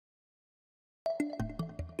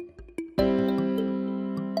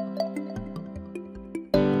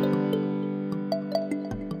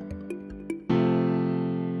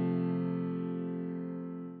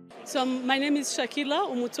So my name is Shakilla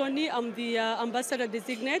Umutoni. I'm the Ambassador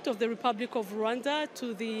Designate of the Republic of Rwanda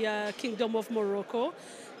to the Kingdom of Morocco.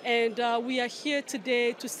 And we are here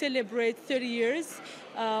today to celebrate 30 years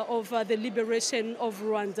of the liberation of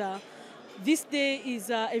Rwanda. This day is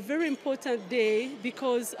a very important day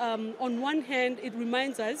because on one hand it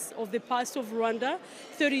reminds us of the past of Rwanda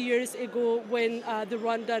 30 years ago when the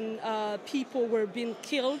Rwandan people were being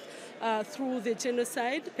killed through the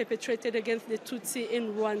genocide perpetrated against the Tutsi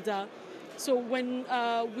in Rwanda. So when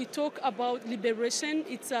we talk about liberation,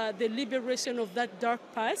 it's the liberation of that dark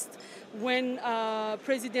past when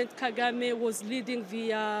President Kagame was leading the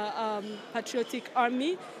Patriotic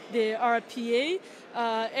Army, the RPA,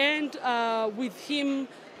 and with him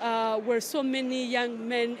were so many young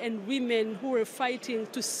men and women who were fighting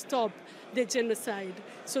to stop the genocide.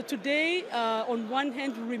 So today, on one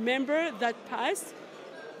hand, we remember that past,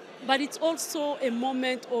 but it's also a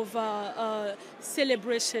moment of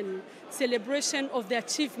celebration of the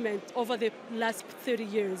achievement over the last 30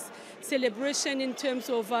 years, celebration in terms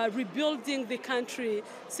of rebuilding the country,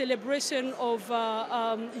 celebration of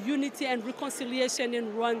unity and reconciliation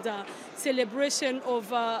in Rwanda, celebration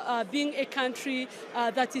of being a country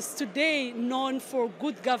that is today known for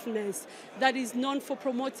good governance, that is known for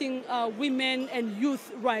promoting women and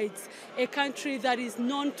youth rights, a country that is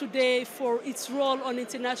known today for its role on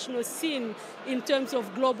international scene in terms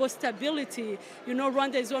of global stability. You know,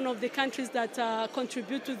 Rwanda is one of the countries that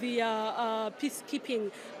contribute to the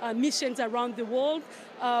peacekeeping missions around the world.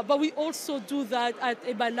 But we also do that at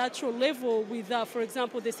a bilateral level with, for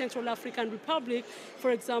example, the Central African Republic,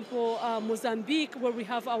 for example, Mozambique, where we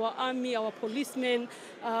have our army, our policemen,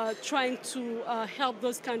 trying to help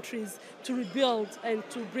those countries to rebuild and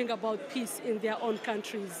to bring about peace in their own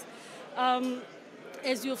countries.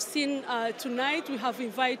 As you've seen tonight, we have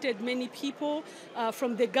invited many people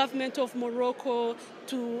from the government of Morocco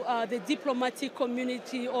to the diplomatic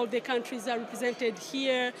community. All the countries are represented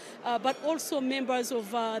here, but also members of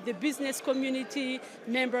the business community,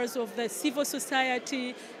 members of the civil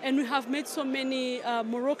society, and we have made so many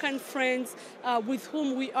Moroccan friends with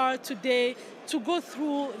whom we are today to go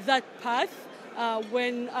through that path.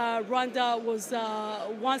 When Rwanda was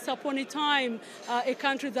once upon a time a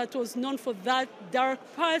country that was known for that dark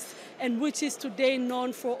past and which is today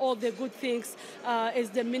known for all the good things, as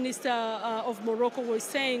the Minister of Morocco was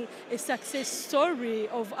saying, a success story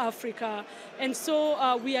of Africa. And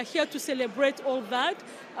so we are here to celebrate all that,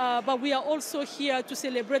 but we are also here to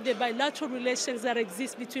celebrate the bilateral relations that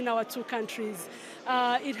exist between our two countries.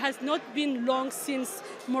 It has not been long since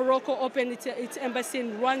Morocco opened its embassy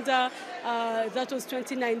in Rwanda. That was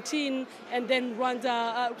 2019, and then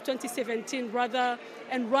Rwanda, 2017 rather,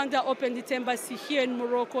 and Rwanda opened its embassy here in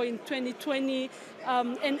Morocco in 2020.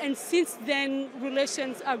 And since then,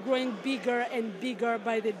 relations are growing bigger and bigger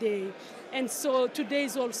by the day. And so today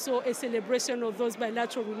is also a celebration of those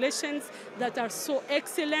bilateral relations that are so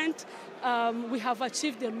excellent. We have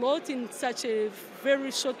achieved a lot in such a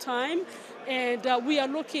very short time, and we are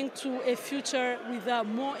looking to a future with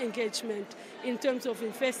more engagement in terms of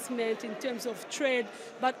investment, in terms of trade,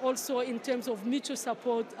 but also in terms of mutual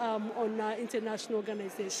support on international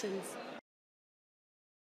organizations.